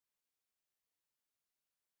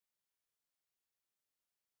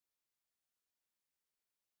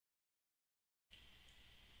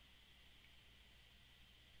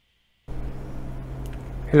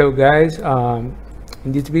Hello guys,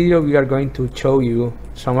 in this video we are going to show you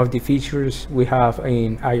some of the features we have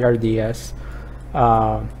in iRDS.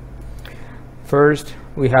 First,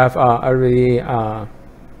 we have already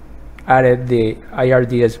added the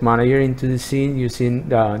iRDS manager into the scene using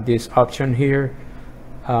this option here.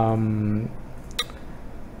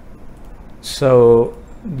 So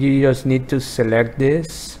you just need to select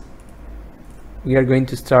this. We are going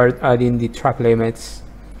to start adding the track limits.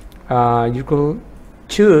 You could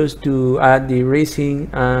choose to add the racing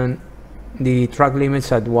and the track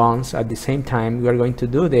limits at once at the same time. We are going to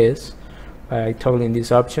do this by toggling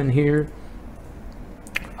this option here.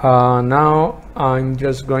 Now I'm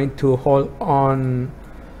just going to hold on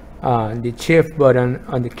the shift button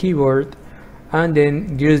on the keyboard and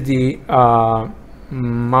then use the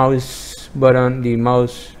mouse button, the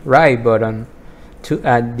mouse right button, to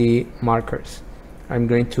add the markers. I'm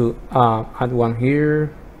going to add one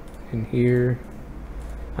here and here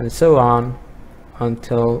and so on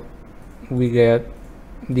until we get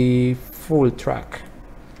the full track.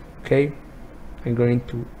 Okay, I'm going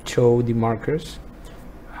to show the markers.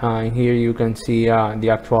 Here you can see the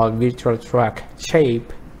actual virtual track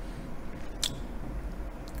shape.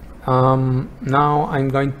 Now I'm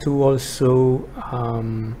going to also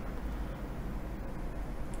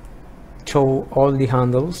show all the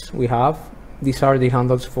handles we have. These are the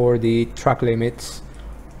handles for the track limits.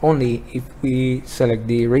 Only if we select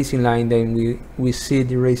the racing line, then we see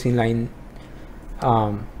the racing line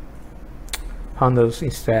handles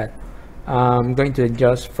instead. I'm going to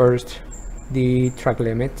adjust first the track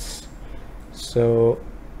limits so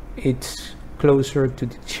it's closer to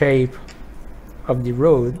the shape of the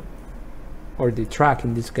road or the track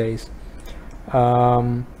in this case.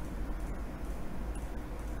 You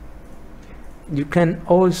can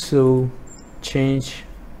also change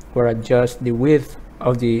or adjust the width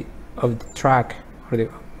of the track or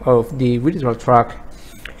of the virtual track.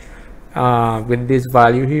 With this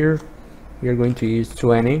value here, we are going to use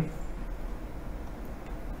 20.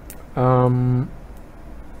 I'm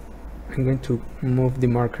going to move the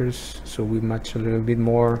markers so we match a little bit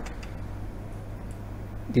more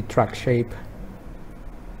the track shape.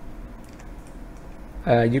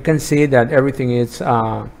 You can see that everything is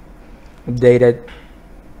updated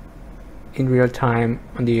in real time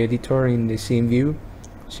on the editor in the scene view,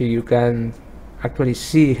 so you can actually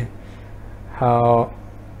see how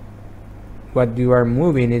what you are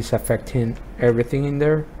moving is affecting everything in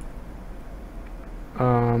there.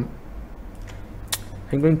 I'm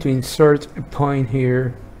going to insert a point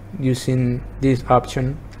here using this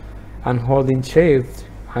option and holding shift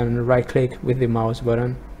and right click with the mouse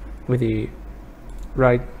button, with the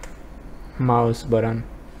right mouse button,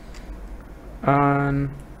 and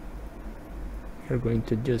we're going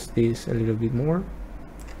to adjust this a little bit more.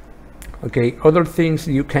 Okay, other things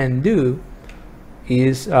you can do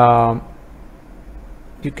is you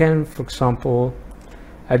can, for example,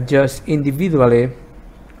 adjust individually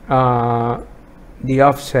the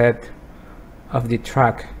offset of the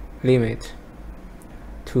track limit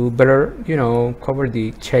to better, cover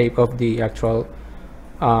the shape of the actual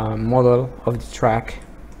model of the track.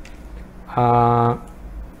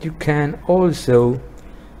 You can also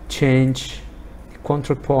change the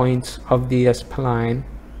control points of the spline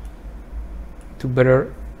to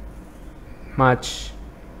better match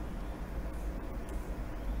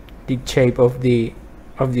the shape of the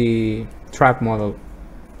track model.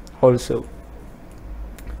 Also,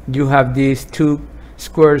 you have these two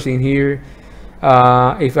squares in here.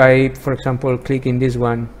 If I, for example, click in this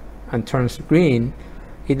one and turns green,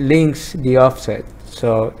 it links the offset.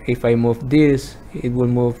 So if I move this, it will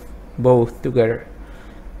move both together.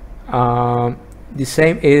 The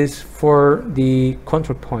same is for the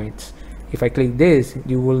control points. If I click this,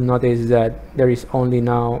 you will notice that there is only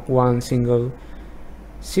now one single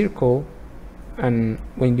circle, and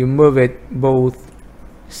when you move it, both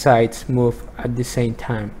sides move at the same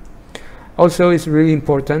time. Also, it's really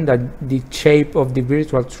important that the shape of the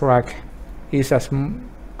virtual track is as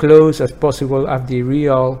close as possible of the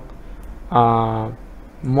real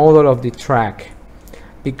model of the track,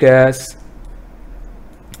 because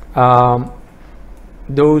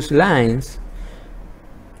those lines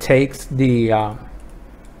takes the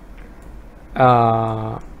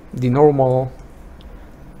normal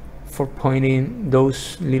for pointing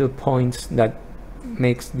those little points that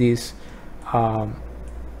makes this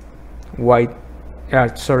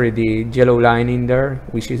the yellow line in there,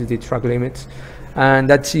 which is the track limits, and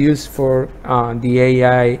that's used for the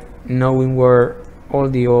AI knowing where all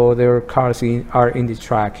the other cars are in the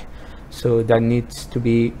track. So that needs to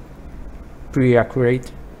be pretty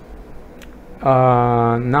accurate.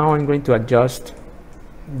 Now I'm going to adjust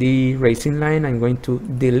the racing line, I'm going to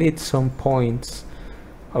delete some points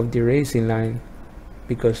of the racing line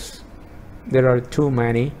because there are too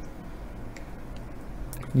many.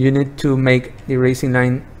 You need to make the racing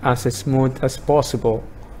line as smooth as possible,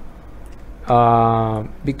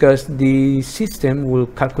 because the system will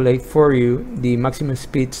calculate for you the maximum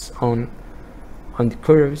speeds on the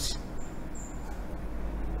curves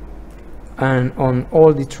and on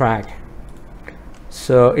all the track.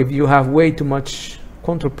 So if you have way too much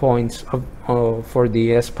control points for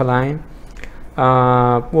the spline,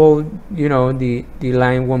 well, you know, the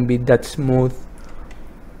line won't be that smooth,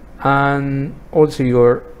 and also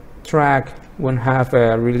your track won't have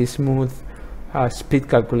a really smooth speed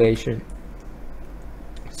calculation.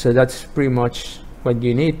 So that's pretty much what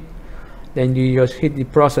you need. Then you just hit the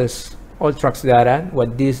process all tracks data.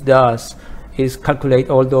 What this does is calculate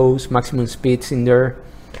all those maximum speeds in there.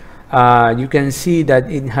 You can see that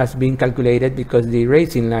it has been calculated because the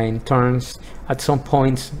racing line turns at some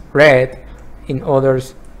points red, in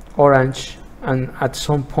others orange, and at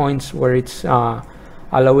some points where it's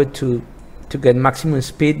allowed to get maximum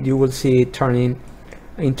speed, you will see it turning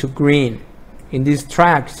into green. In this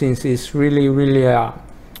track, since it's really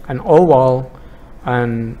an oval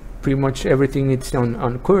and pretty much everything it's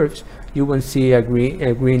on curves, you won't see a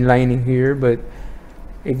green line in here. But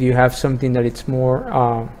if you have something that it's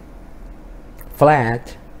more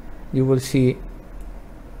flat, you will see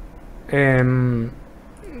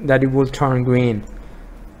that it will turn green.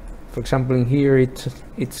 For example, in here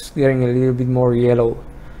it's getting a little bit more yellow.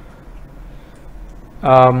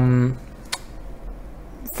 From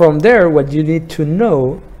there, what you need to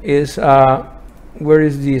know is where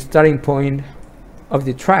is the starting point of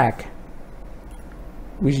the track,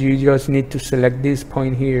 which you just need to select this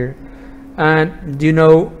point here, and you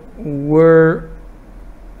know where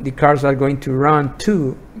the cars are going to run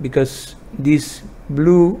to, because this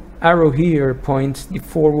blue arrow here points the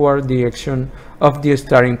forward direction of the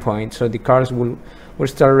starting point, so the cars will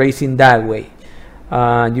start racing that way.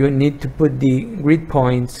 You need to put the grid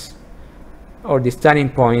points or the starting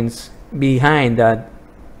points behind that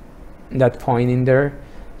point in there.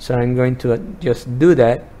 So I'm going to just do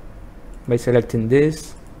that by selecting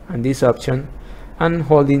this and this option and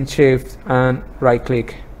holding shift and right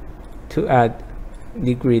click to add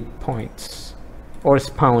the grid points or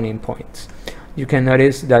spawning points. You can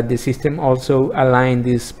notice that the system also aligns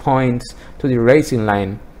these points to the racing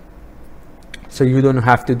line, so you don't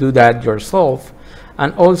have to do that yourself,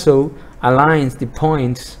 and also aligns the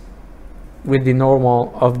points with the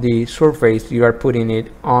normal of the surface you are putting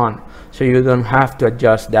it on, so you don't have to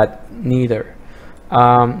adjust that neither.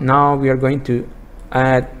 Now we are going to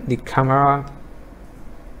add the camera,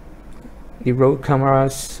 the road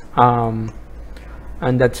cameras, and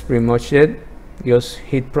that's pretty much it. Just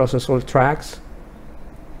hit process all tracks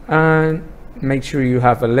and make sure you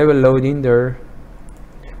have a level loading there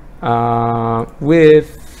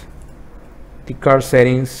with the car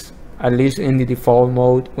settings at least in the default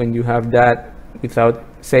mode. When you have that without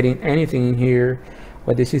setting anything in here,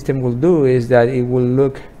 what the system will do is that it will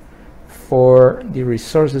look for the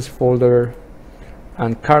resources folder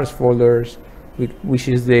and cars folders, which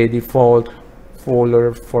is the default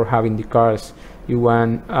folder for having the cars you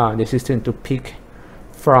want the system to pick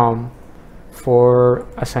from for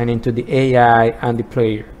assigning to the AI and the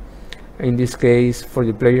player. In this case, for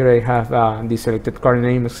the player, I have the selected car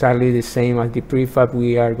name exactly the same as the prefab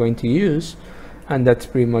we are going to use, and that's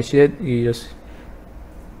pretty much it. You just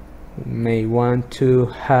may want to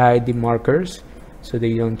hide the markers so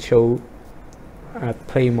they don't show at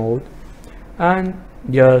play mode, and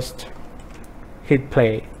just hit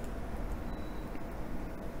play.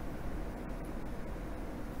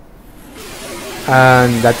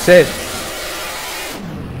 And that's it.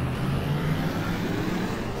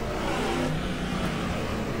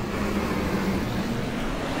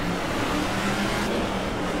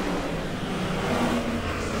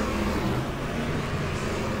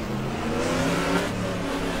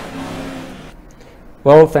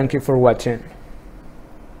 Well, thank you for watching.